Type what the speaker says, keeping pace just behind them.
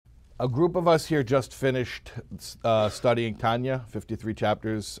A group of us here just finished studying Tanya, 53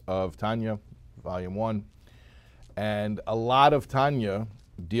 chapters of Tanya, Volume 1. And a lot of Tanya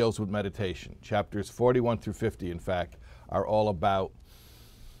deals with meditation. Chapters 41 through 50, in fact, are all about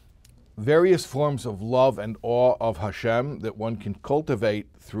various forms of love and awe of Hashem that one can cultivate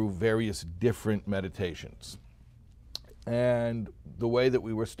through various different meditations. And the way that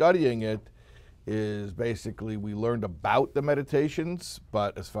we were studying it is basically we learned about the meditations,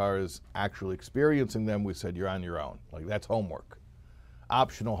 but as far as actually experiencing them, we said you're on your own. Like, that's homework,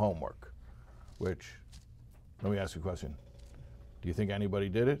 optional homework, which, let me ask you a question. Do you think anybody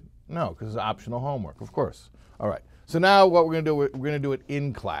did it? No, because it's optional homework, of course. All right, so now what we're going to do, we're going to do it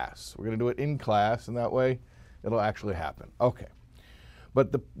in class. We're going to do it in class, and that way it'll actually happen. Okay,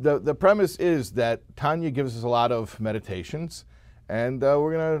 but the premise is that Tanya gives us a lot of meditations, and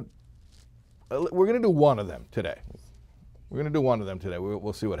we're going to do one of them today. We're going to do one of them today.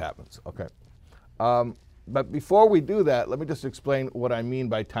 We'll see what happens, okay? But before we do that, let me just explain what I mean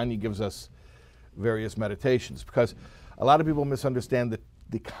by Tanya gives us various meditations, because a lot of people misunderstand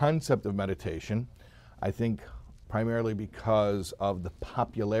the concept of meditation, I think primarily because of the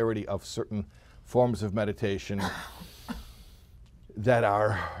popularity of certain forms of meditation that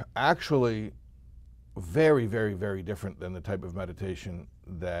are actually very, very, very different than the type of meditation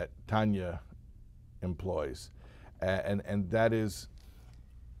that Tanya employs. And that is,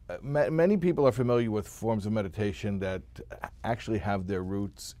 many people are familiar with forms of meditation that actually have their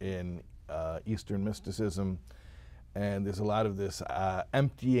roots in Eastern mysticism, and there's a lot of this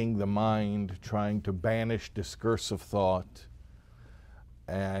emptying the mind, trying to banish discursive thought,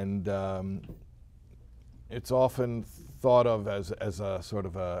 and it's often thought of as a sort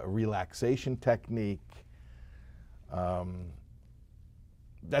of a relaxation technique.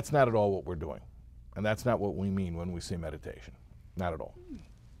 That's not at all what we're doing, and that's not what we mean when we say meditation. Not at all.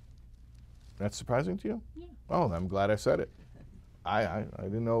 That's surprising to you? Yeah. Oh, I'm glad I said it. I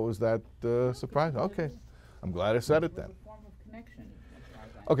didn't know it was that surprising. Okay, I'm glad I said it then. A form of connection.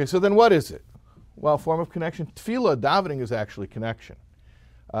 Okay, so then what is it? Well, form of connection. Tefillah, davening is actually connection.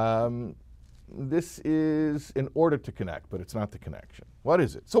 This is in order to connect, but it's not the connection. What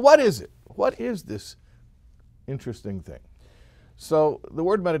is it? So what is it? What is this interesting thing? So the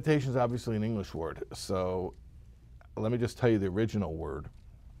word meditation is obviously an English word. So let me just tell you the original word.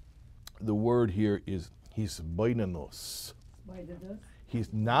 The word here is hisbonenus.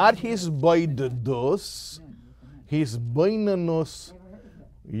 He's not hisbonenus. Hisbonenus.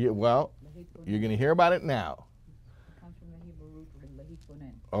 Yeah, well, you're going to hear about it now. It comes from the Hebrew root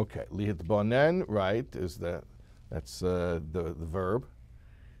lehitbonen. Okay, lehitbonen, right? That's the verb.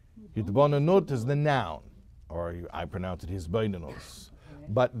 Hitbonenut is the noun, or I pronounce it hisbonenus.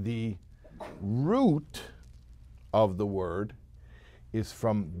 But the root of the word is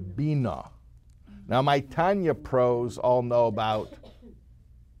from bina. Now, my Tanya pros all know about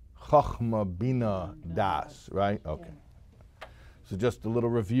Chochma, Bina, Das, right? Okay. So just a little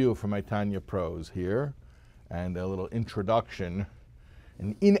review for my Tanya pros here, and a little introduction,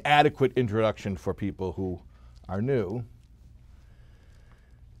 an inadequate introduction for people who are new.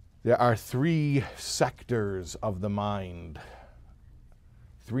 There are three sectors of the mind,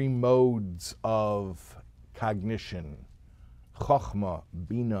 three modes of cognition: Chochma,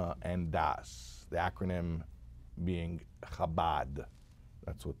 Bina, and Das. The acronym being Chabad.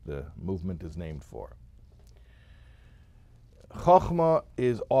 That's what the movement is named for. Chochma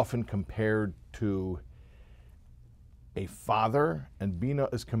is often compared to a father, and Bina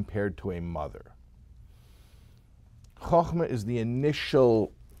is compared to a mother. Chochma is the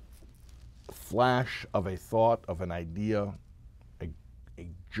initial flash of a thought, of an idea, a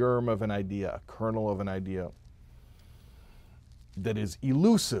germ of an idea, a kernel of an idea that is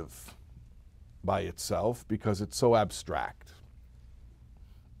elusive by itself because it's so abstract.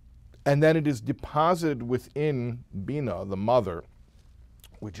 And then it is deposited within Bina, the mother,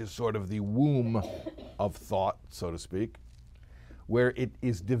 which is sort of the womb of thought, so to speak, where it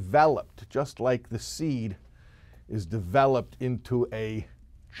is developed, just like the seed is developed into a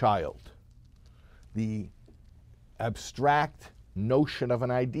child. The abstract notion of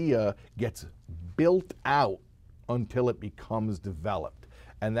an idea gets built out until it becomes developed.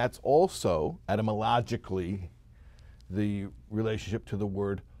 And that's also, etymologically, the relationship to the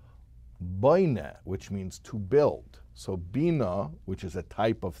word boine, which means to build. So bina, which is a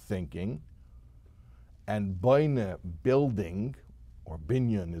type of thinking, and boine, building, or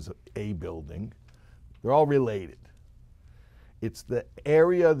binyan is a building, they're all related. It's the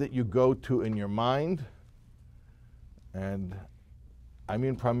area that you go to in your mind, and I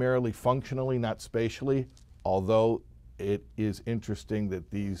mean primarily functionally, not spatially, although it is interesting that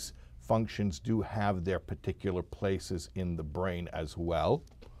these functions do have their particular places in the brain as well.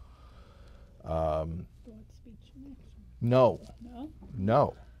 Thought, speech, and action. No, No?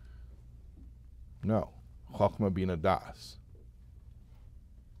 no, no. Chochmah, Bina, Das.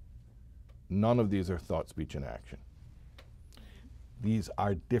 None of these are thought, speech, and action. These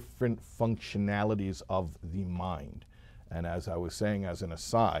are different functionalities of the mind. And as I was saying as an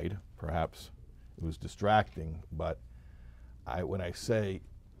aside, perhaps it was distracting, but when I say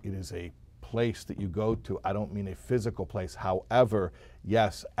it is a place that you go to, I don't mean a physical place. However,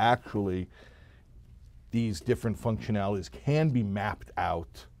 yes, actually, these different functionalities can be mapped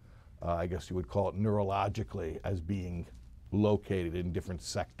out, I guess you would call it neurologically, as being located in different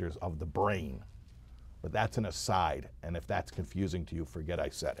sectors of the brain. But that's an aside, and if that's confusing to you, forget I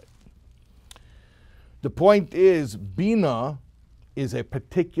said it. The point is, Bina is a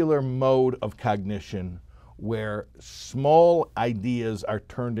particular mode of cognition where small ideas are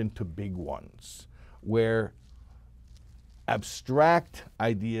turned into big ones, where abstract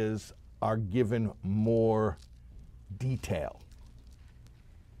ideas are given more detail.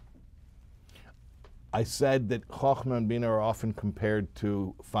 I said that Chochmah and Bina are often compared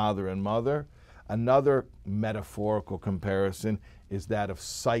to father and mother. Another metaphorical comparison is that of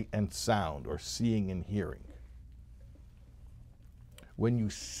sight and sound, or seeing and hearing. When you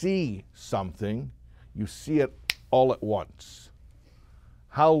see something, you see it all at once.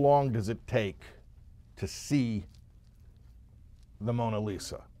 How long does it take to see the Mona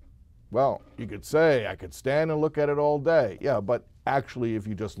Lisa? Well, you could say, I could stand and look at it all day. Yeah, but actually, if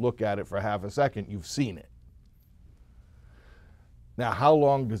you just look at it for half a second, you've seen it. Now, how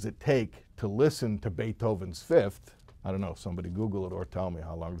long does it take to listen to Beethoven's Fifth? I don't know, somebody Google it or tell me,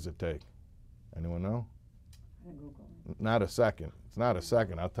 how long does it take? Anyone know? Not a second. It's not a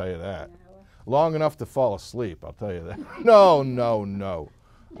second, I'll tell you that. Long enough to fall asleep, I'll tell you that. No, no, no.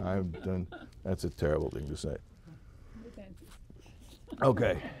 That's a terrible thing to say.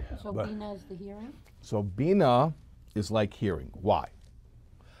 Okay. So Bina is the hearing? So Bina is like hearing. Why?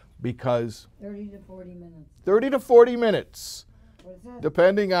 Because 30 to 40 minutes. 30 to 40 minutes, What is that?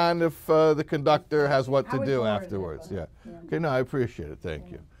 depending on if the conductor has what I to would do go with it, afterwards. but- Yeah. yeah. Okay, no, I appreciate it. Thank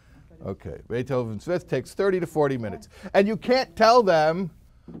you. Okay, Beethoven's Fifth takes 30 to 40 minutes. And you can't tell them,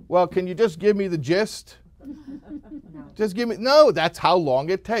 well, can you just give me the gist? Just give me, no, that's how long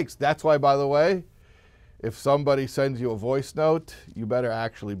it takes. That's why, by the way, if somebody sends you a voice note, you better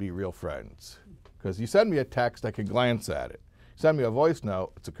actually be real friends. Because you send me a text, I can glance at it. Send me a voice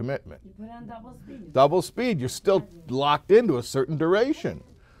note, it's a commitment. You put it on double speed. Double speed, you're still locked into a certain duration.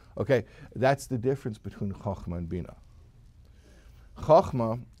 Okay, that's the difference between Chochmah and Bina.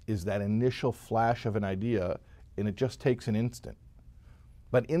 Chochmah is that initial flash of an idea, and it just takes an instant.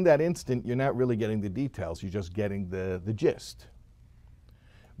 But in that instant, you're not really getting the details, you're just getting the gist.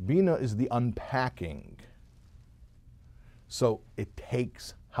 Bina is the unpacking. So it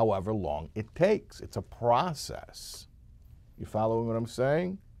takes however long it takes. It's a process. You following what I'm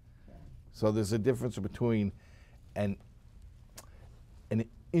saying? So there's a difference between an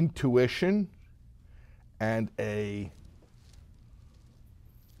intuition and a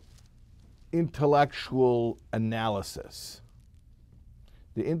intellectual analysis.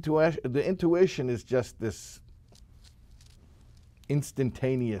 The intuition is just this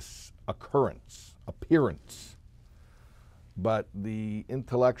instantaneous appearance. But the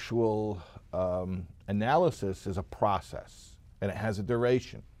intellectual analysis is a process, and it has a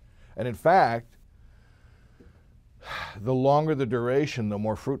duration. And in fact, the longer the duration, the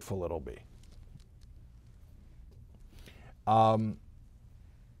more fruitful it'll be.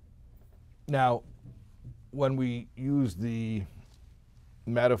 Now, when we use the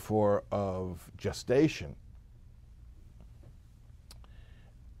metaphor of gestation,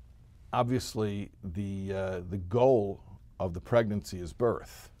 obviously the goal of the pregnancy is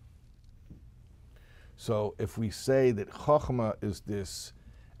birth. So if we say that Chochmah is this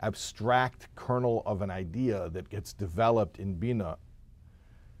abstract kernel of an idea that gets developed in Bina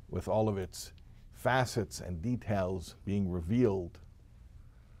with all of its facets and details being revealed,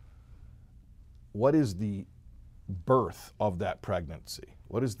 what is the birth of that pregnancy?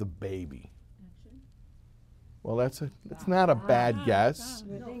 What is the baby? Action. Well, that's not a bad guess.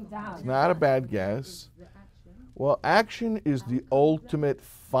 It's not a bad guess. The action. Well, action is the ultimate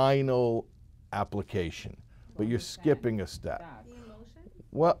final application, but you're skipping a step. That. The emotion?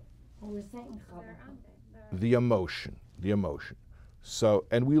 Well, Well, we're saying They're Chabad. the emotion. So,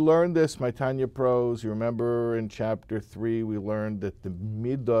 and we learned this, my Tanya pros, you remember in chapter 3, we learned that the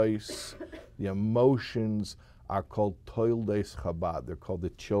midos, the emotions, are called toildes Chabad. They're called the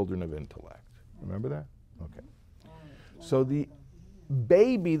children of intellect. Remember that? Okay. So the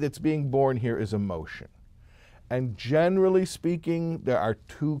baby that's being born here is emotion. And generally speaking, there are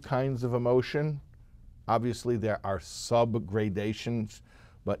two kinds of emotion. Obviously, there are sub-gradations,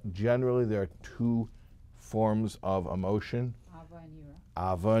 but generally there are two forms of emotion. Ava and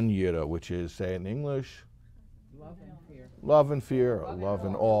Yira. Ava and Yira, which is, say in English, Love and fear. love and fear, or love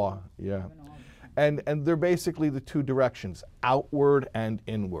and awe. Yeah. Love and awe. And they're basically the two directions, outward and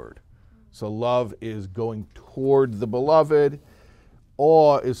inward. So love is going toward the beloved.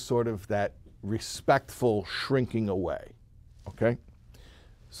 Awe is sort of that respectful shrinking away. Okay?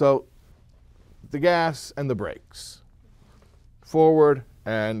 So the gas and the brakes, forward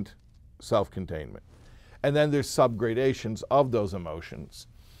and self-containment. And then there's subgradations of those emotions,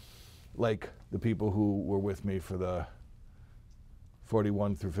 like the people who were with me for the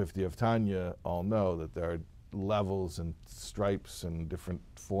 41 through 50 of Tanya all know that there are levels and stripes and different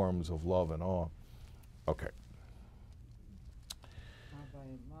forms of love and awe. Okay. Ava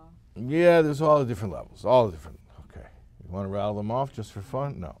and Ma. Yeah, there's all the different levels, all the different. Okay. You want to rattle them off just for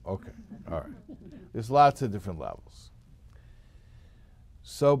fun? No. Okay. All right. There's lots of different levels.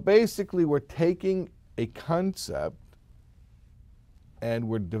 So basically, we're taking a concept and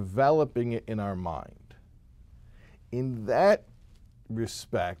we're developing it in our mind. In that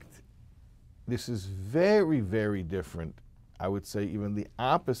respect, this is very, very different. I would say even the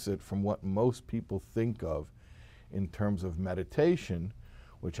opposite from what most people think of in terms of meditation,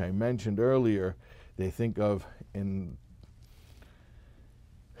 which I mentioned earlier. They think of in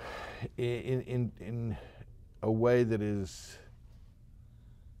a way that is,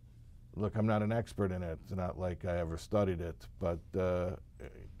 look, I'm not an expert in it. It's not like I ever studied it, but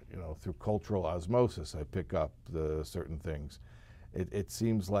you know, through cultural osmosis, I pick up the certain things. It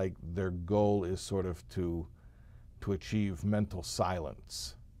seems like their goal is sort of to achieve mental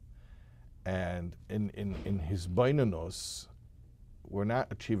silence. And in hisbonenus, we're not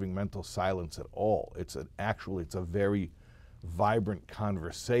achieving mental silence at all. It's a very vibrant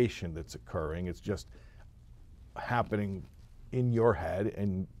conversation that's occurring. It's just happening in your head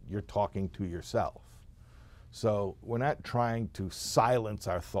and you're talking to yourself. So we're not trying to silence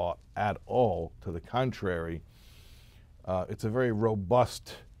our thought at all. To the contrary, it's a very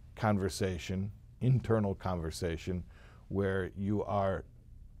robust conversation, internal conversation, where you are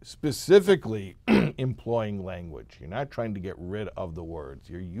specifically employing language. You're not trying to get rid of the words.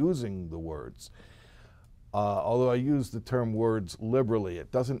 You're using the words. Although I use the term words liberally,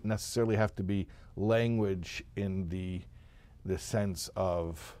 it doesn't necessarily have to be language in the sense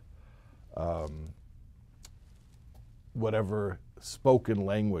of whatever spoken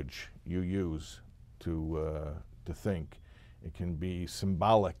language you use to think. It can be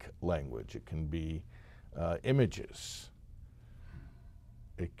symbolic language. It can be images.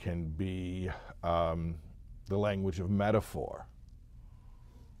 It can be the language of metaphor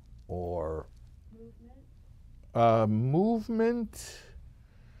or movement.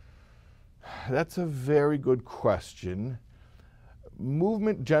 That's a very good question.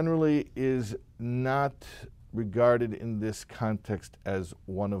 Movement generally is not regarded in this context as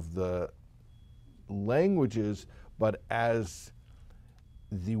one of the languages, but as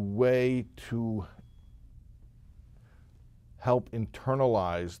the way to help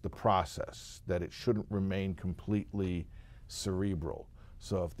internalize the process, that it shouldn't remain completely cerebral.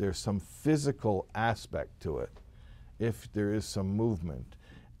 So if there's some physical aspect to it, if there is some movement,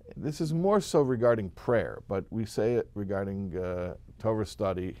 this is more so regarding prayer, but we say it regarding Torah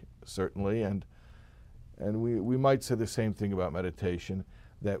study, certainly, and we might say the same thing about meditation,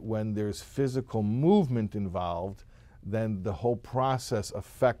 that when there's physical movement involved, then the whole process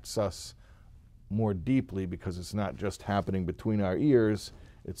affects us more deeply because it's not just happening between our ears,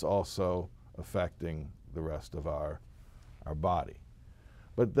 it's also affecting the rest of our body.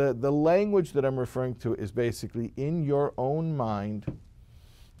 But the language that I'm referring to is basically in your own mind,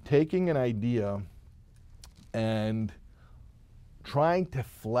 taking an idea and trying to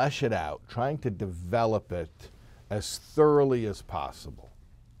flesh it out, trying to develop it as thoroughly as possible.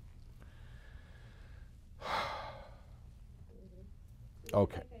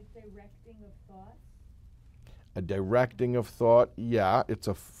 Okay. Like a directing of thought? A directing of thought, yeah,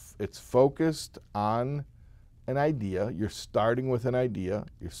 it's focused on an idea. You're starting with an idea.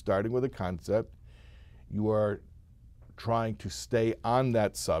 You're starting with a concept. You are trying to stay on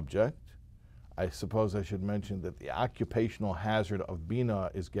that subject. I suppose I should mention that the occupational hazard of Bina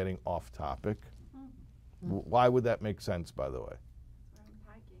is getting off topic. Why would that make sense, by the way?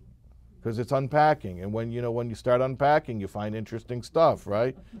 Because it's unpacking, and when you start unpacking, you find interesting stuff,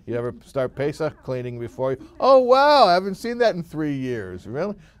 right? You ever start Pesach cleaning before you? Oh wow, I haven't seen that in 3 years.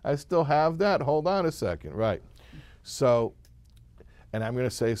 Really? I still have that. Hold on a second, right? So, And I'm going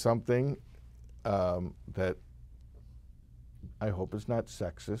to say something that I hope is not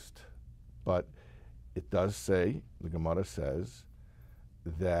sexist, but it does say, the Gemara says,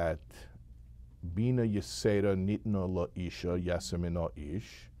 that Bina Yesera Nitna Lo Isha Yasemino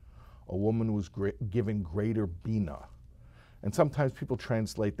Ish, a woman was given greater Bina. And sometimes people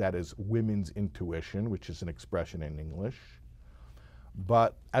translate that as women's intuition, which is an expression in English.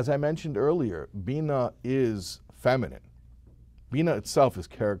 But as I mentioned earlier, Bina is feminine. Bina itself is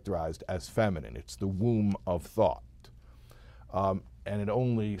characterized as feminine. It's the womb of thought. And it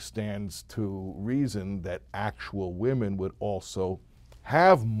only stands to reason that actual women would also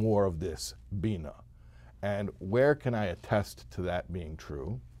have more of this Bina. And where can I attest to that being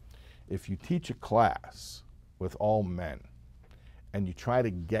true? If you teach a class with all men and you try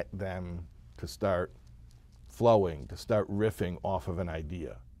to get them to start flowing, to start riffing off of an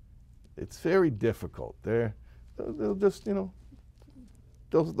idea, it's very difficult. They'll just,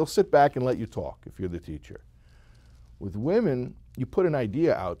 they'll sit back and let you talk if you're the teacher. With women, you put an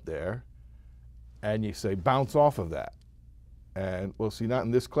idea out there and you say, bounce off of that. And well, see, not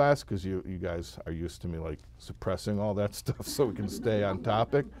in this class, because you guys are used to me like suppressing all that stuff so we can stay on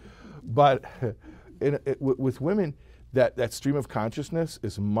topic. But with women, that stream of consciousness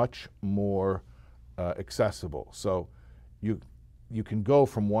is much more accessible. So you can go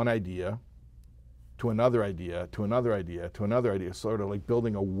from one idea to another idea, to another idea, to another idea, sort of like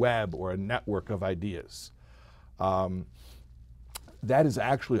building a web or a network of ideas. That is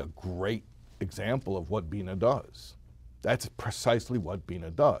actually a great example of what Bina does. That's precisely what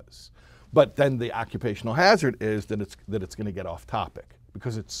Bina does. But then the occupational hazard is that it's going to get off topic.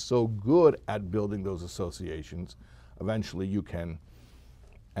 Because it's so good at building those associations, eventually you can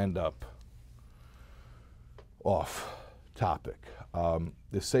end up off topic.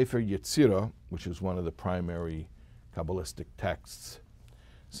 The Sefer Yetzirah, which is one of the primary Kabbalistic texts,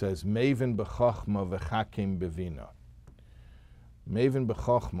 says, Maven b'chochma v'chakim b'vina. Maven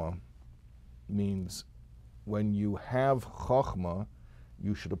b'chochma means when you have chochma,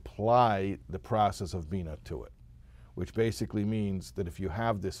 you should apply the process of bina to it, which basically means that if you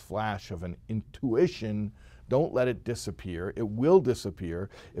have this flash of an intuition, don't let it disappear. It will disappear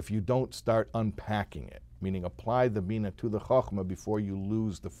if you don't start unpacking it, meaning apply the bina to the chochma before you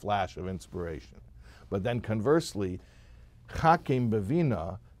lose the flash of inspiration. But then conversely, chakim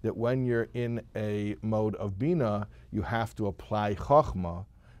bevina, that when you're in a mode of bina, you have to apply chochma,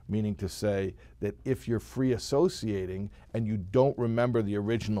 meaning to say that if you're free associating and you don't remember the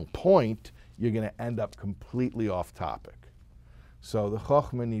original point, you're going to end up completely off topic. So the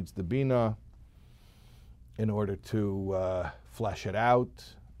chochma needs the bina in order to flesh it out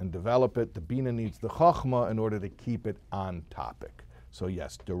and develop it. The bina needs the chochma in order to keep it on topic. So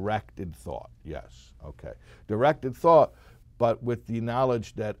yes, directed thought, yes, okay. Directed thought, but with the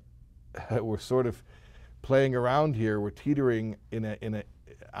knowledge that we're sort of playing around here, we're teetering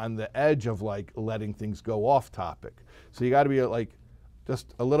on the edge of like letting things go off topic. So you got to be like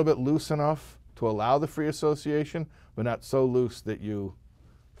just a little bit loose enough to allow the free association, but not so loose that you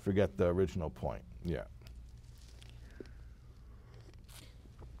forget the original point. Yeah.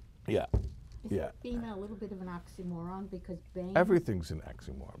 Yeah. Is Yeah. being a little bit of an oxymoron because Bane, Everything's an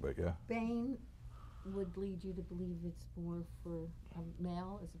oxymoron, but yeah. Bane would lead you to believe it's more for a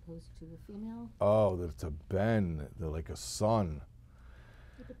male as opposed to a female? Oh, that it's a ben, they're like a son.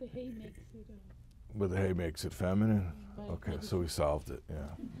 But the hay makes it. But the hay makes it feminine? But Okay, maybe- so we solved it, yeah.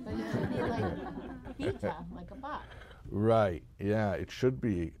 But it should be like beta, like a bot. Right, yeah, it should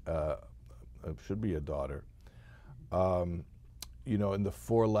be a daughter. You know, in the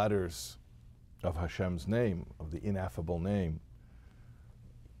 4 letters of Hashem's name, of the ineffable name,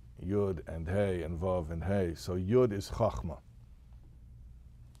 Yud and Hey and Vav and Hey. So Yud is Chachma.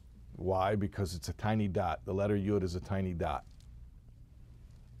 Why? Because it's a tiny dot. The letter Yud is a tiny dot.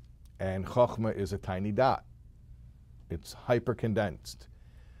 And Chachma is a tiny dot. It's hyper condensed.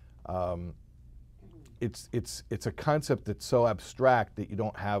 It's a concept that's so abstract that you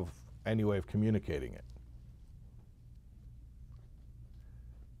don't have any way of communicating it.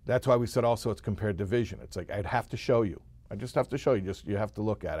 That's why we said also it's compared to vision. It's like I'd have to show you. I just have to show you. You have to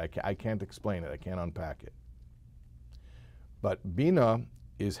look at it. I can't explain it. I can't unpack it. But Bina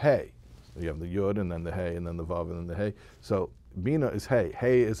is Hey. So you have the Yud and then the Hey and then the Vav and then the Hey. So Bina is Hey.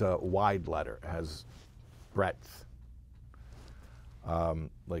 Hey is a wide letter. It has breadth.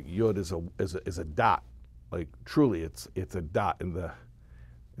 Like Yud is a dot. Like truly, it's a dot in the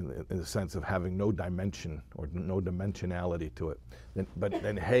sense of having no dimension or no dimensionality to it. But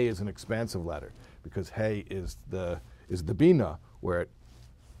then Hey is an expansive letter because Hey is the Bina, where it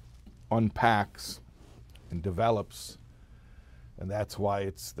unpacks and develops And that's why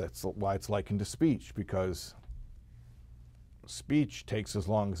it's likened to speech, because speech takes as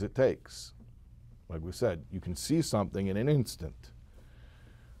long as it takes. Like we said, you can see something in an instant,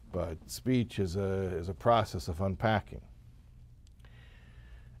 but speech is a process of unpacking.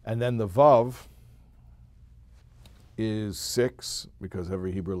 And then the Vav is 6, because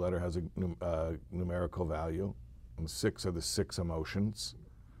every Hebrew letter has a numerical value, and 6 are the 6 emotions.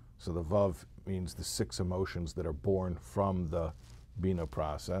 So the Vav means the 6 emotions that are born from the Bina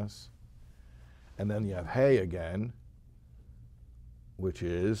process. And then you have Hey again, which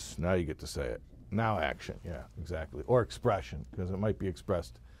is, now you get to say it, now action, yeah, exactly, or expression, because it might be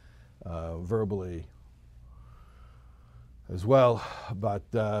expressed verbally as well, but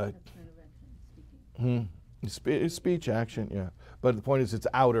speech, action, yeah. But the point is, it's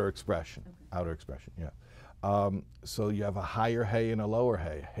outer expression, outer expression, yeah. So you have a higher Hey and a lower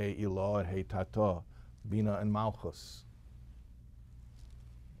Hey, Hey Ilah and Hey Tata, Bina and Malchus.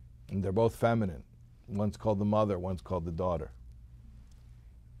 And they're both feminine. One's called the mother, one's called the daughter.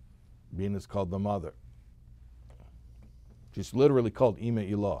 Bina is called the mother. She's literally called Ima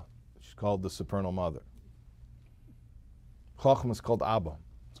Ilah. She's called the supernal mother. Chochmah is called Abba.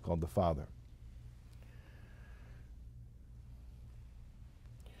 It's called the father.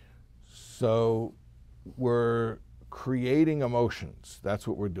 So we're creating emotions. That's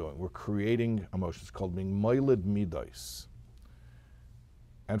what we're doing. We're creating emotions, called being moiled midos.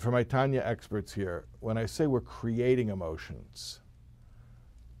 And for my Tanya experts here, when I say we're creating emotions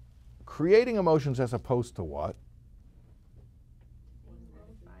as opposed to what?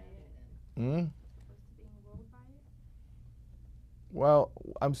 Well,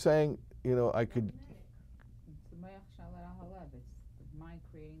 I'm saying, I could. It's the Me'ach Shalei Halev. It's the mind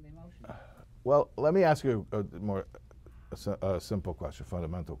creating the emotion. Well, let me ask you a simple question,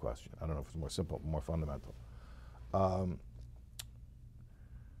 fundamental question. I don't know if it's more simple, more fundamental.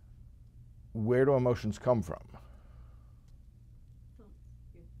 Where do emotions come from?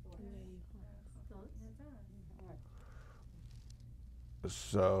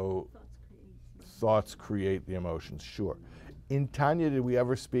 So, thoughts create the emotions, sure. In Tanya, did we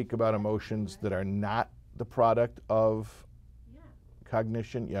ever speak about emotions that are not the product of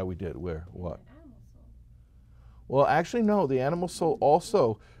cognition? Yeah, we did. Where? What? Well, actually, no. The animal soul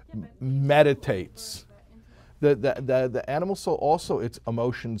also meditates. The animal soul also, its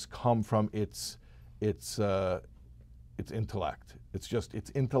emotions come from its intellect. It's just its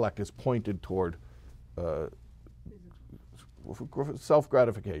intellect is pointed toward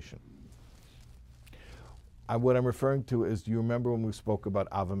self-gratification. What I'm referring to is, do you remember when we spoke about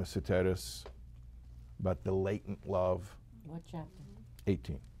Ava Meseteris, about the latent love? What chapter?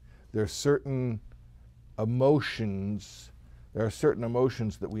 18. There are certain emotions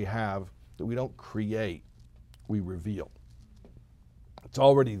that we have that we don't create, we reveal. It's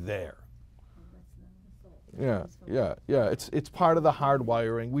already there. Yeah. It's part of the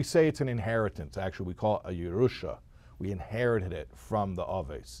hardwiring. We say it's an inheritance. Actually, we call it a Yerusha. We inherited it from the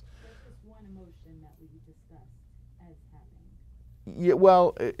Aves. That's just one emotion that we discussed as having. Yeah,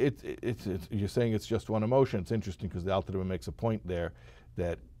 well, you're saying it's just one emotion. It's interesting because the Alter Rebbe makes a point there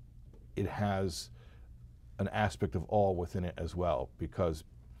that it has an aspect of all within it as well, because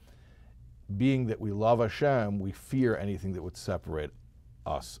being that we love Hashem, we fear anything that would separate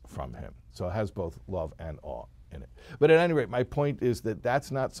us from Him. So it has both love and awe in it. But at any rate, my point is that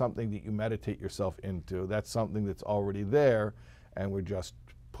that's not something that you meditate yourself into. That's something that's already there, and we're just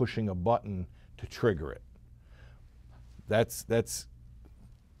pushing a button to trigger it. That's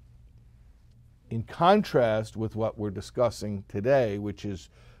in contrast with what we're discussing today, which is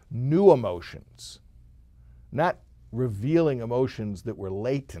new emotions. Not revealing emotions that were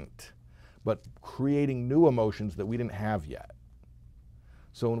latent, but creating new emotions that we didn't have yet.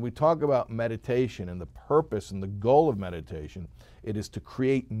 So when we talk about meditation and the purpose and the goal of meditation, it is to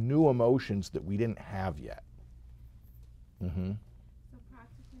create new emotions that we didn't have yet. Mm-hmm. So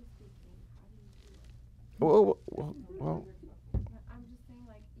practically speaking, how do you do it? Well, I'm just saying,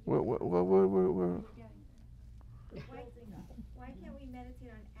 like, we're you're getting there. Why can't we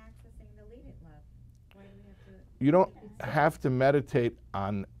meditate on accessing the latent love? Why do we have to? you don't have to meditate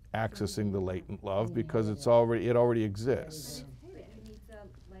on accessing the latent love because it already exists. You need to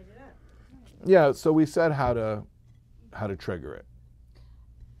light it up. Yeah, so we said how to trigger it.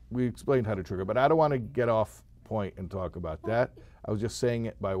 We explained how to trigger it, but I don't want to get off point and talk about that. I was just saying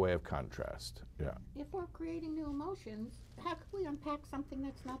it by way of contrast. Yeah. If we're creating new emotions, how can we unpack something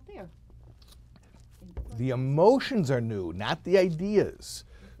that's not there? The emotions are new, not the ideas.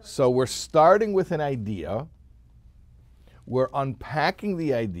 So we're starting with an idea, we're unpacking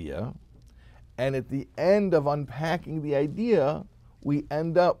the idea, and at the end of unpacking the idea, we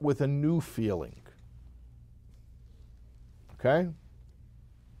end up with a new feeling. Okay?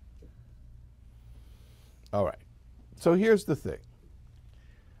 All right. So here's the thing.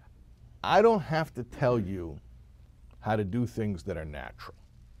 I don't have to tell you how to do things that are natural.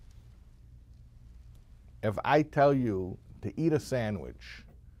 If I tell you to eat a sandwich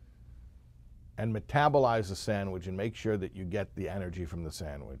and metabolize the sandwich and make sure that you get the energy from the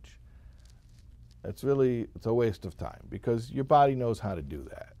sandwich, it's a waste of time because your body knows how to do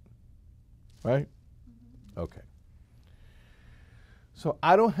that. Right? Okay. So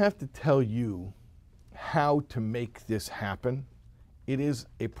I don't have to tell you how to make this happen. It is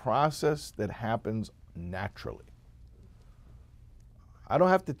a process that happens naturally. I don't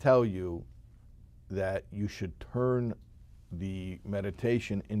have to tell you that you should turn the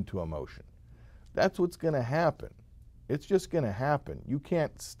meditation into emotion. That's what's going to happen. It's just going to happen. You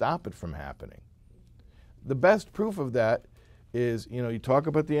can't stop it from happening. The best proof of that is, you talk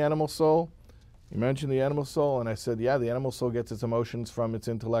about the animal soul. You mentioned the animal soul, and I said, yeah, the animal soul gets its emotions from its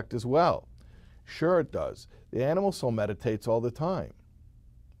intellect as well. Sure it does. The animal soul meditates all the time.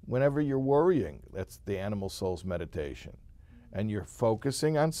 Whenever you're worrying, that's the animal soul's meditation. And you're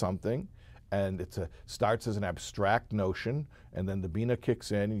focusing on something, and it starts as an abstract notion, and then the Bina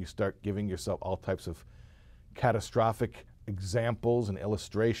kicks in, and you start giving yourself all types of catastrophic examples and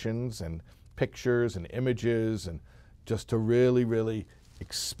illustrations and pictures and images, and just to really, really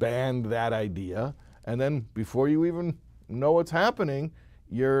expand that idea. And then before you even know what's happening,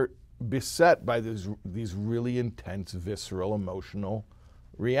 you're beset by these really intense, visceral, emotional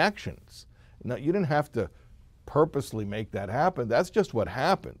reactions. Now, you didn't have to purposely make that happen. That's just what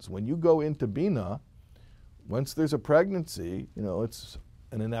happens. When you go into Bina, once there's a pregnancy, it's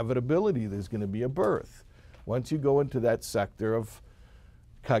an inevitability there's going to be a birth. Once you go into that sector of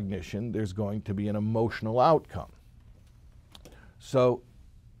cognition, there's going to be an emotional outcome. So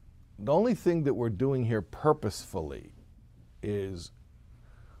the only thing that we're doing here purposefully is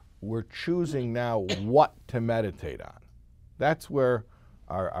we're choosing now what to meditate on. That's where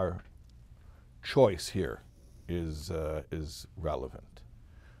our choice here is relevant.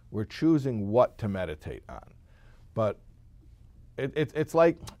 We're choosing what to meditate on. But it's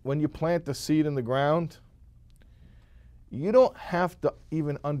like when you plant the seed in the ground, you don't have to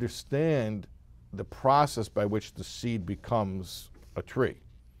even understand the process by which the seed becomes a tree.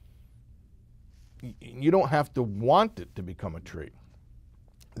 You don't have to want it to become a tree.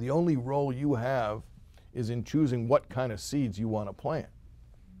 The only role you have is in choosing what kind of seeds you want to plant.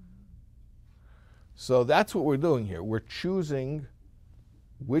 So that's what we're doing here. We're choosing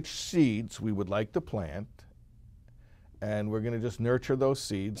which seeds we would like to plant, and we're going to just nurture those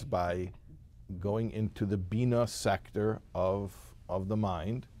seeds by going into the Bina sector of the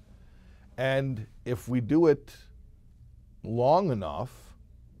mind. And if we do it long enough,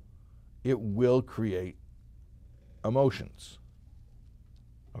 it will create emotions.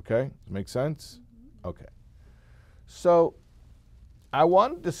 Okay? Make sense? Okay. So I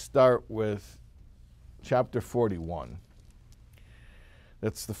wanted to start with chapter 41.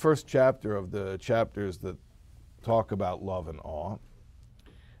 That's the first chapter of the chapters that talk about love and awe.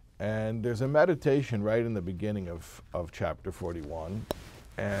 And there's a meditation right in the beginning of chapter 41.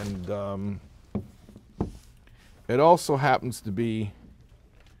 And it also happens to be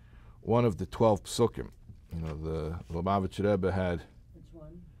one of the 12 psukim. The Lubavitcher Rebbe had Which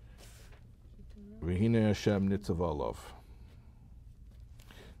one? V'hine Hashem nitzav olav.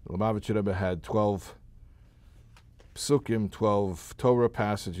 The Lubavitcher Rebbe had 12 psukim, 12 Torah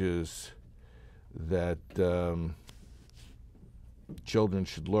passages that children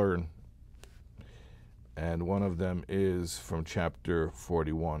should learn. And one of them is from chapter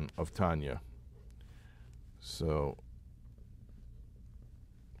 41 of Tanya. So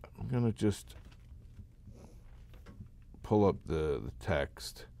I'm going to just pull up the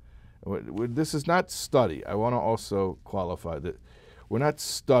text. This is not study. I want to also qualify that we're not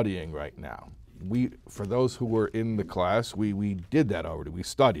studying right now. For those who were in the class, we did that already. We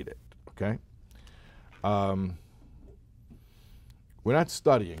studied it, okay? We're not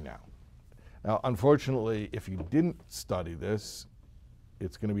studying now. Now, unfortunately, if you didn't study this,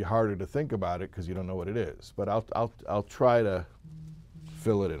 it's going to be harder to think about it because you don't know what it is. But I'll try to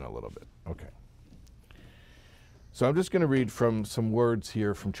fill it in a little bit. Okay. So I'm just going to read from some words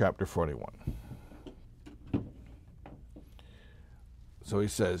here from chapter 41. So he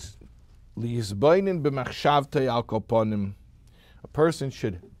says, "Hisbonenus b'machshavtei al kol panim." A person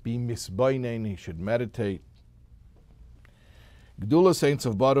should be misboinen, he should meditate. Gdula saints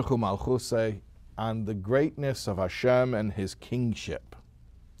of Baruch Hu Malchusei, on the greatness of Hashem and His kingship.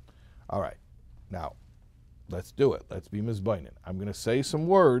 All right. Now, Let's do it. Let's be hisbonenus. I'm going to say some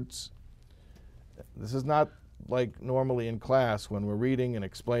words. This is not like normally in class when we're reading and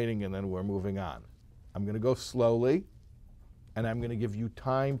explaining and then we're moving on. I'm going to go slowly, and I'm going to give you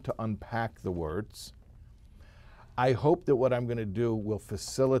time to unpack the words. I hope that what I'm going to do will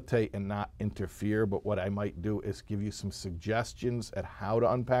facilitate and not interfere, but what I might do is give you some suggestions at how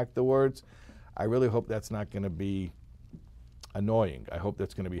to unpack the words. I really hope that's not going to be annoying. I hope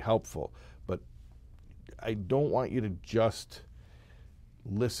that's going to be helpful. But I don't want you to just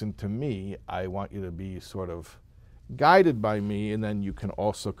listen to me. I want you to be sort of guided by me, and then you can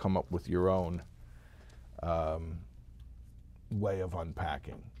also come up with your own way of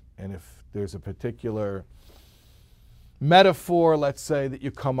unpacking. And if there's a particular metaphor, let's say, that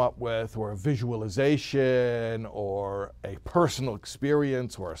you come up with, or a visualization, or a personal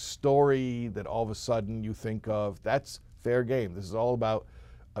experience, or a story that all of a sudden you think of, that's fair game. This is all about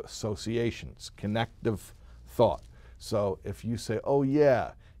associations, connective thought. So if you say, oh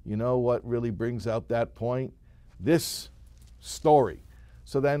yeah, you know what really brings out that point? This story.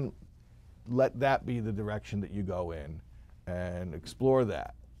 So then let that be the direction that you go in and explore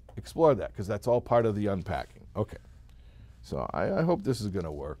that. Explore that, because that's all part of the unpacking. Okay. So I hope this is going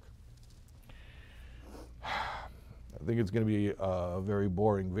to work. I think it's going to be a very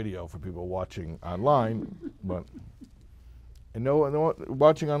boring video for people watching online, but and no,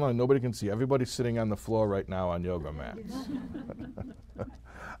 watching online, nobody can see. Everybody's sitting on the floor right now on yoga mats.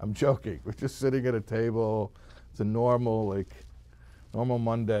 I'm joking. We're just sitting at a table. It's a normal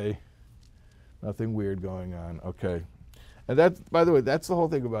Monday. Nothing weird going on. Okay. And that, by the way, that's the whole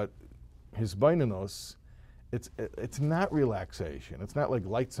thing about hisbonenus. It's not relaxation. It's not like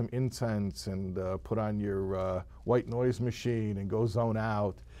light some incense and put on your white noise machine and go zone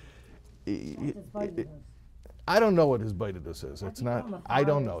out. I don't know what hisbonenus is. It's not. I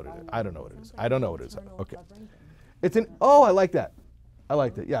don't know what it is. I don't know what it is. I don't know what it is. Okay. It's an. Oh, I like that. I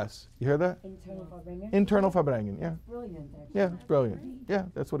like that. Yes. You hear that? Internal Verbringen? Internal Verbringen. Yeah. Brilliant, actually. Yeah, it's brilliant. Yeah,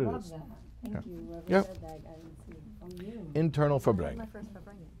 that's what it Love is. that. Thank you. Whoever Yep. said that, I didn't see it from you. Internal My Verbringen. first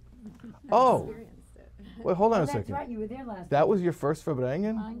Verbringen. Oh. Experienced it. Wait, hold on Oh, a that's second. right, you were there last That week. was your first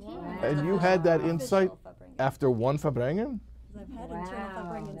Verbringen? Mine too. Wow. And you had that insight Official Verbringen. after one Verbringen? 'Cause I've had Wow, internal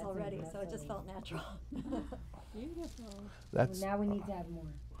Verbringens that's already, so it impressive. just felt natural. Beautiful. Well, That's now we need to have more.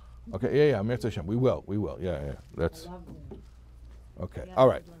 okay. Yeah, Mitzvah Hashem. We will. Yeah, yeah. That's I love it. okay. Yeah, All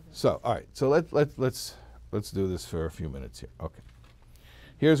I right. love it. So, all right. So let's do this for a few minutes here. Okay.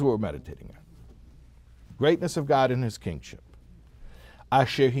 Here's what we're meditating on: greatness of God and His kingship.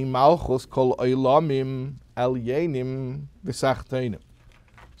 Asher hi malchus kol olamim elyenim v'sachtenim.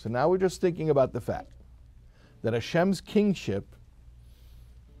 So now we're just thinking about the fact that Hashem's kingship.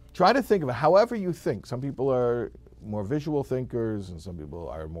 Try to think of it however you think. Some people are more visual thinkers, and some people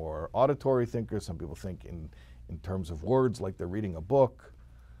are more auditory thinkers. Some people think in terms of words, like they're reading a book.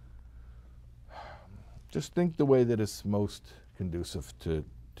 Just think the way that is most conducive to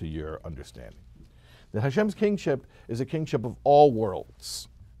your understanding. That Hashem's kingship is a kingship of all worlds,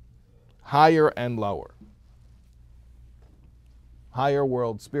 higher and lower. Higher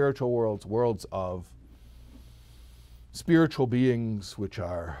worlds, spiritual worlds, worlds of spiritual beings which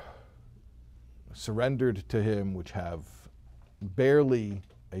are surrendered to Him, which have barely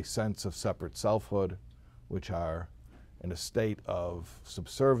a sense of separate selfhood, which are in a state of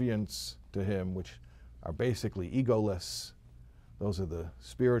subservience to Him, which are basically egoless. Those are the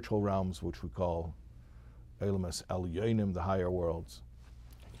spiritual realms, which we call Elamus Elyonim, the higher worlds.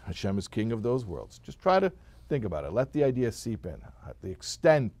 Hashem is king of those worlds. Just try to think about it. Let the idea seep in, the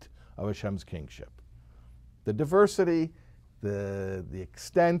extent of Hashem's kingship. The diversity, the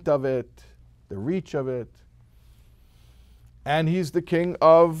extent of it, the reach of it. And He's the king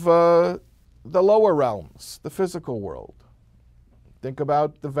of the lower realms, the physical world. Think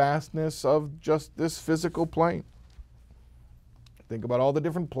about the vastness of just this physical plane. Think about all the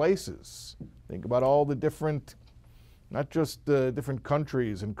different places. Think about all the different, not just the different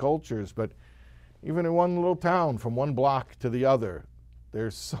countries and cultures, but even in one little town, from one block to the other,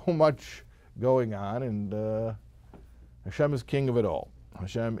 there's so much going on, and Hashem is king of it all.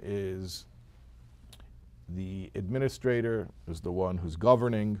 Hashem is the administrator, is the one who's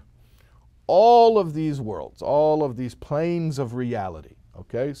governing all of these worlds, all of these planes of reality.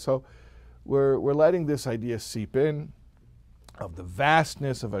 Okay, so we're letting this idea seep in of the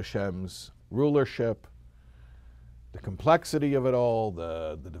vastness of Hashem's rulership, the complexity of it all,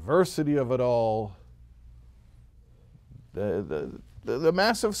 the diversity of it all, the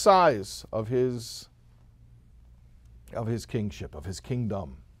massive size of his kingship, of His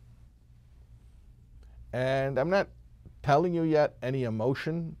kingdom. And I'm not telling you yet any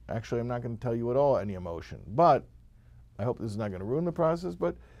emotion. Actually, I'm not going to tell you at all any emotion. But I hope this is not going to ruin the process.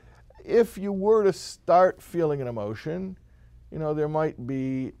 But if you were to start feeling an emotion, there might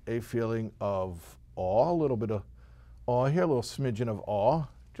be a feeling of awe, a little bit of awe here, a little smidgen of awe,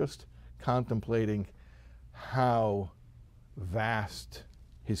 just contemplating how vast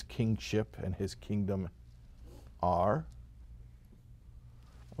his kingship and his kingdom are.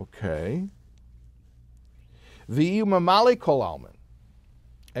 Okay. V'yu mamali kol almin,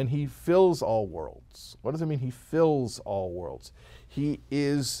 and he fills all worlds. What does it mean he fills all worlds? He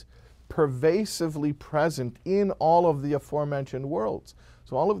is pervasively present in all of the aforementioned worlds.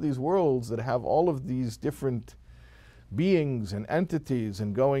 So all of these worlds that have all of these different beings and entities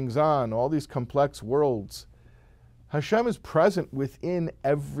and goings-on, all these complex worlds, Hashem is present within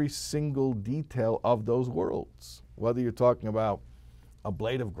every single detail of those worlds. Whether you're talking about a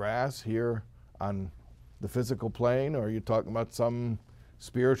blade of grass here on the physical plane, or you're talking about some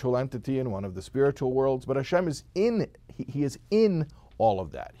spiritual entity in one of the spiritual worlds, but Hashem is in, he is in all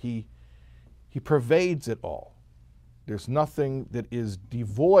of that. He pervades it all. There's nothing that is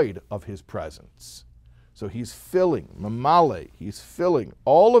devoid of his presence. So he's filling, mamale, he's filling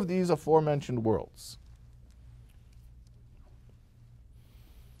all of these aforementioned worlds.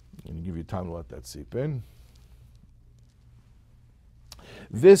 I'm going to give you time to let that seep in.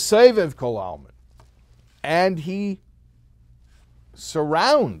 V'sevev kol almin, and he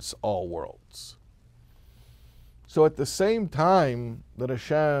surrounds all worlds. So at the same time that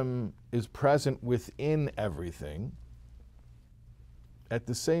Hashem is present within everything, at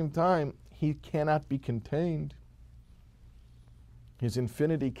the same time, he cannot be contained. His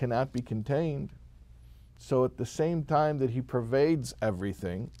infinity cannot be contained. So at the same time that he pervades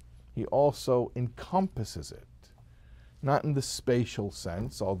everything, he also encompasses it. Not in the spatial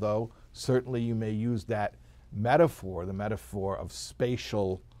sense, although certainly you may use that metaphor, the metaphor of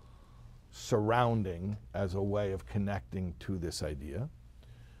spatial surrounding, as a way of connecting to this idea.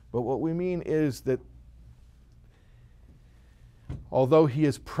 But what we mean is that although he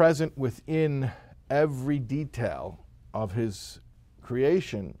is present within every detail of his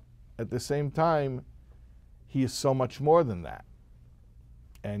creation, at the same time, he is so much more than that.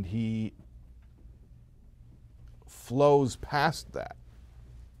 And he flows past that.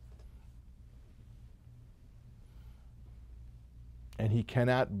 And he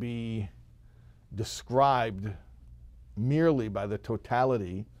cannot be described merely by the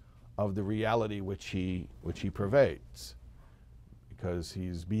totality of the reality which he pervades, because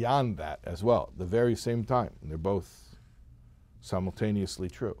he's beyond that as well at the very same time. And they're both simultaneously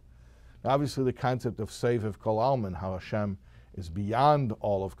true. Now, obviously, the concept of Sevev Kol Almin, how Hashem is beyond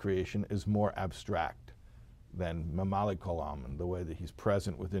all of creation, is more abstract than Mamali Kol Almin, the way that he's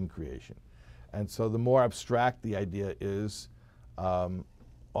present within creation. And so the more abstract the idea is,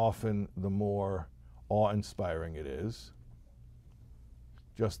 often the more awe-inspiring it is.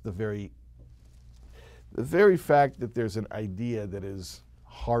 Just the very fact that there's an idea that is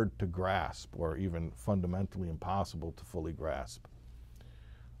hard to grasp, or even fundamentally impossible to fully grasp,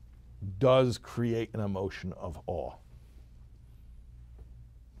 does create an emotion of awe.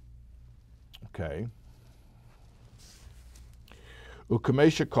 Okay.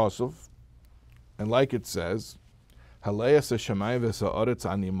 Ukamesha Kosov, and like it says, Haleas Hashemayim v'sa'aretz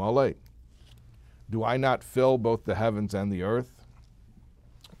ani malei. Do I not fill both the heavens and the earth?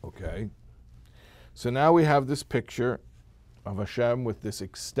 Okay. So now we have this picture of Hashem with this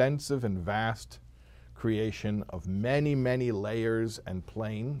extensive and vast creation of many, many layers and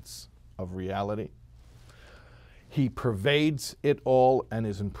planes of reality. He pervades it all and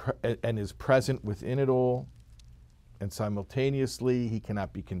is present within it all. And simultaneously, he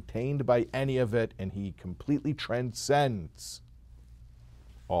cannot be contained by any of it, and he completely transcends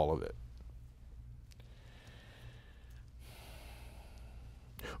all of it.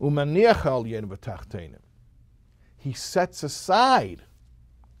 He sets aside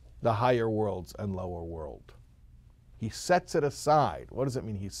the higher worlds and lower world. He sets it aside. What does it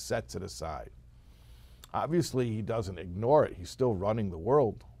mean he sets it aside? Obviously, he doesn't ignore it. He's still running the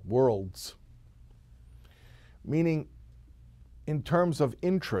worlds. Meaning, in terms of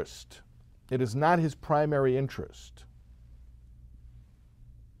interest, it is not his primary interest.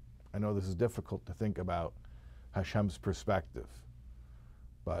 I know this is difficult to think about Hashem's perspective,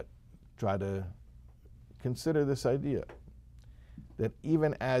 but try to consider this idea that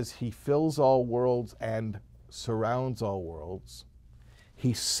even as he fills all worlds and surrounds all worlds,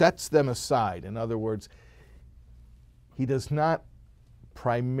 he sets them aside. In other words, he does not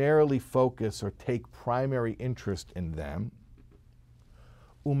primarily focus or take primary interest in them.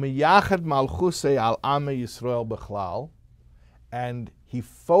 Umiyachad malchusei al Ame Yisrael bechlal, and he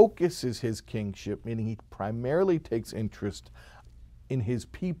focuses his kingship, meaning he primarily takes interest in his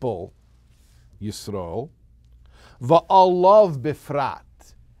people, Yisrael, va'alav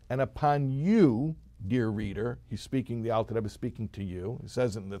bifrat, and upon you, dear reader, he's speaking, the Alter Rebbe is speaking to you. He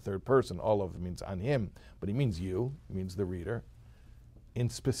says it in the third person, olav means on him, but he means you, he means the reader, in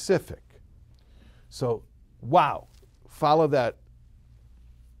specific. So, wow, follow that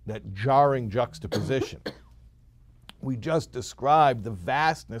jarring juxtaposition. We just described the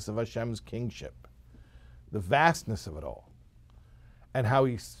vastness of Hashem's kingship, the vastness of it all, and how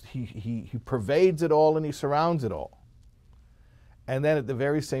he pervades it all and he surrounds it all. And then at the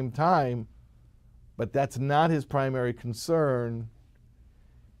very same time, but that's not his primary concern,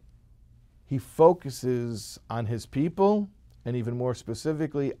 he focuses on his people and even more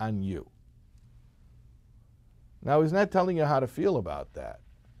specifically on you. Now, he's not telling you how to feel about that,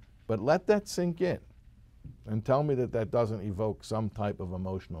 but let that sink in. And tell me that that doesn't evoke some type of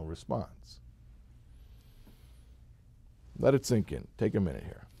emotional response. Let it sink in. Take a minute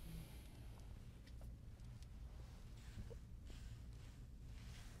here.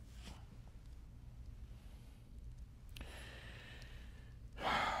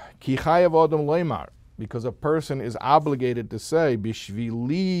 Ki chayav adam loymar, because a person is obligated to say,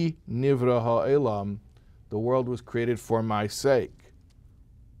 Bishvili nivra ha'elam, the world was created for my sake.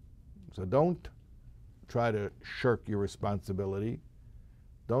 So don't try to shirk your responsibility.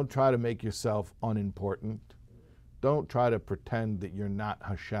 Don't try to make yourself unimportant. Don't try to pretend that you're not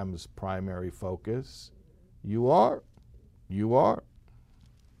Hashem's primary focus. You are. You are.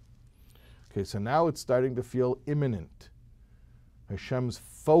 Okay, so now it's starting to feel imminent. Hashem's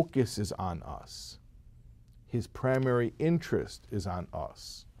focus is on us. His primary interest is on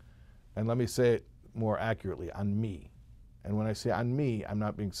us. And let me say it more accurately, on me. And when I say on me, I'm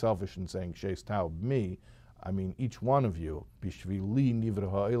not being selfish and saying Rabbi Taub, me. I mean each one of you. Bishvili nivra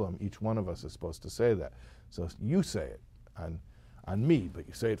ha'elam. Each one of us is supposed to say that. So you say it on me, but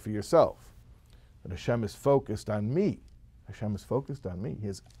you say it for yourself. That Hashem is focused on me. Hashem is focused on me.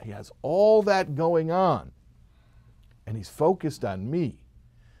 He has all that going on, and he's focused on me.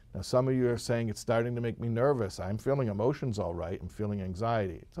 Now some of you are saying it's starting to make me nervous. I'm feeling emotions all right. I'm feeling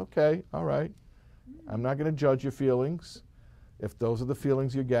anxiety. It's okay, all right. I'm not going to judge your feelings. If those are the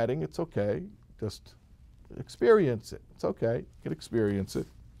feelings you're getting, it's okay. Just experience it. It's okay. You can experience it.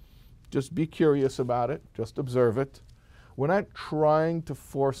 Just be curious about it. Just observe it. We're not trying to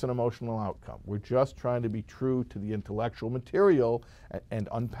force an emotional outcome. We're just trying to be true to the intellectual material and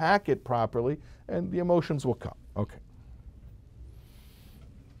unpack it properly, and the emotions will come. Okay.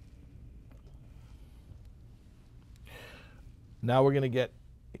 Now we're going to get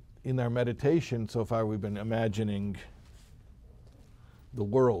in our meditation. So far we've been imagining the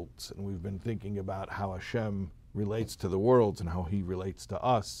worlds, and we've been thinking about how Hashem relates to the worlds and how he relates to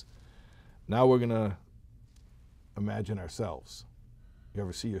us. Now we're going to imagine ourselves. You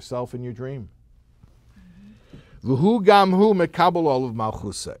ever see yourself in your dream? V'hu gam hu mekabel olav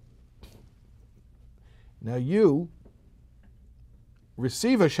malchusei. Now you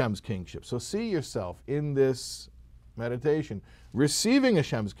receive Hashem's kingship. So see yourself in this meditation receiving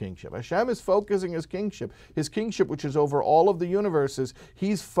Hashem's kingship. Hashem is focusing his kingship, which is over all of the universes.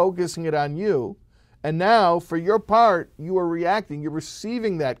 He's focusing it on you. And now, for your part, you are reacting. You're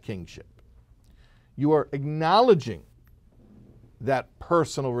receiving that kingship. You are acknowledging that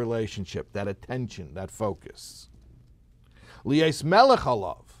personal relationship, that attention, that focus. Liyes melech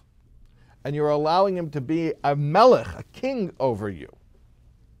alav. And you're allowing him to be a melech, a king over you.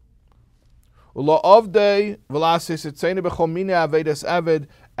 And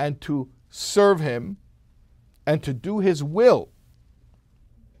to serve him and to do his will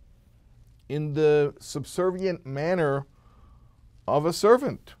in the subservient manner of a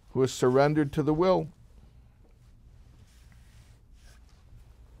servant who is surrendered to the will.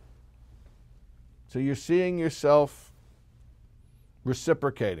 So you're seeing yourself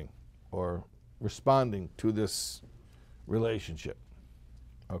reciprocating or responding to this relationship.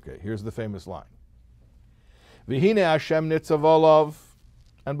 Okay, here's the famous line. V'hine Hashem nitzav olav,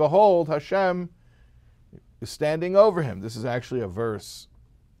 and behold, Hashem is standing over him. This is actually a verse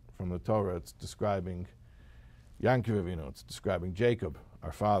from the Torah. It's describing Yaakov Avinu. It's describing Jacob,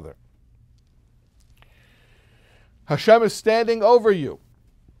 our father. Hashem is standing over you.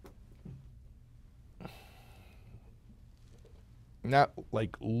 Not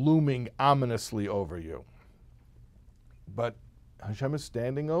like looming ominously over you, but Hashem is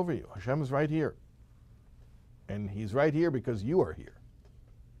standing over you. Hashem is right here. And he's right here because you are here.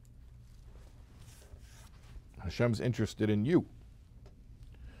 Hashem's interested in you.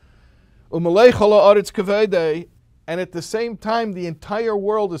 Umalei chol haaretz kavodei, and at the same time, the entire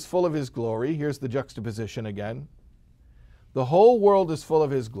world is full of His glory. Here's the juxtaposition again. The whole world is full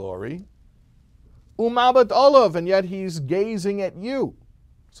of His glory. Umabat olav, and yet He's gazing at you.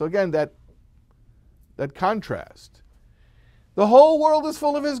 So again, that contrast. The whole world is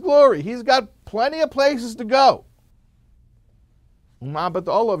full of His glory. He's got plenty of places to go. Umabat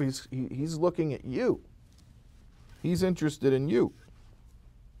olav, He's looking at you. He's interested in you.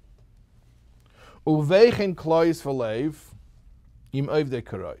 Uveichen klois v'leiv im oivdei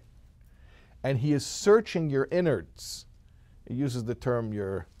karoi, and He is searching your innards. He uses the term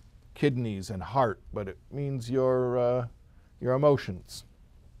your kidneys and heart, but it means your emotions.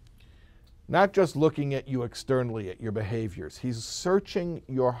 Not just looking at you externally, at your behaviors. He's searching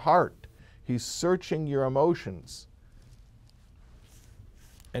your heart. He's searching your emotions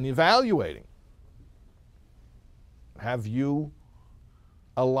and evaluating. Have you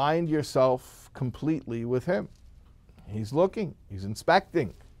aligned yourself completely with Him? He's looking. He's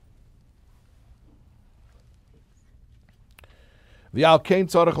inspecting. And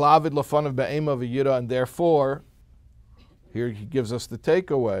therefore, here he gives us the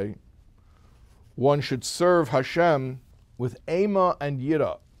takeaway, one should serve Hashem with ema and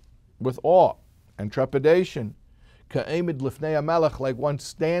yira, with awe and trepidation, ka'emid lifnei hamelech, like one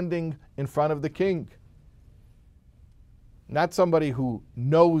standing in front of the king. Not somebody who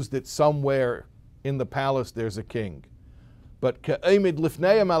knows that somewhere in the palace there's a king, but ka'emid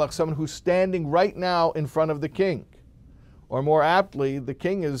lifnei hamelech, someone who's standing right now in front of the king. Or more aptly, the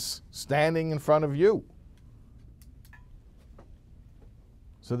king is standing in front of you.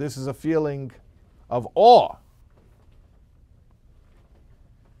 So this is a feeling of awe.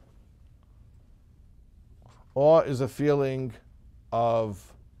 Awe is a feeling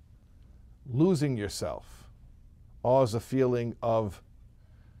of losing yourself. Awe is a feeling of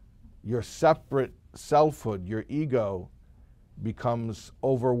your separate selfhood, your ego becomes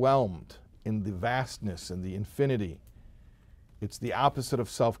overwhelmed in the vastness and the infinity. It's the opposite of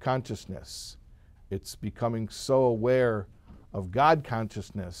self-consciousness. It's becoming so aware of God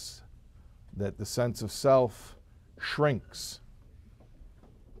consciousness that the sense of self shrinks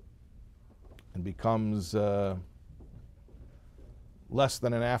and becomes less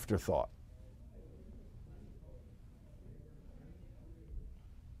than an afterthought.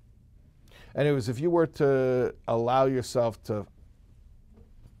 Anyways, if you were to allow yourself to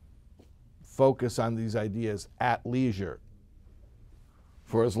focus on these ideas at leisure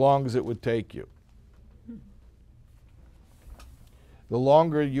for as long as it would take you, the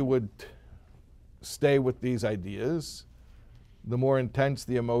longer you would stay with these ideas, the more intense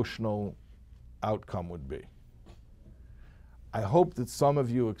the emotional outcome would be. I hope that some of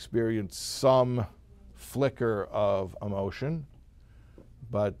you experience some flicker of emotion,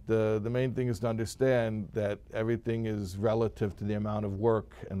 but the main thing is to understand that everything is relative to the amount of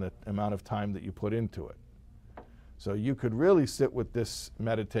work and the amount of time that you put into it. So you could really sit with this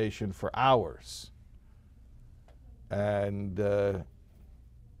meditation for hours and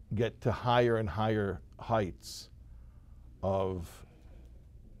get to higher and higher heights of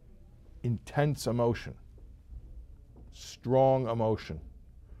intense emotion, strong emotion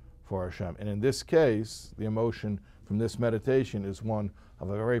for Hashem. And in this case, the emotion from this meditation is one of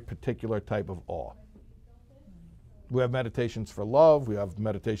a very particular type of awe. We have meditations for love, we have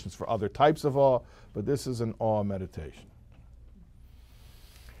meditations for other types of awe, but this is an awe meditation.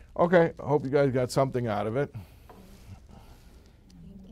 Okay, I hope you guys got something out of it.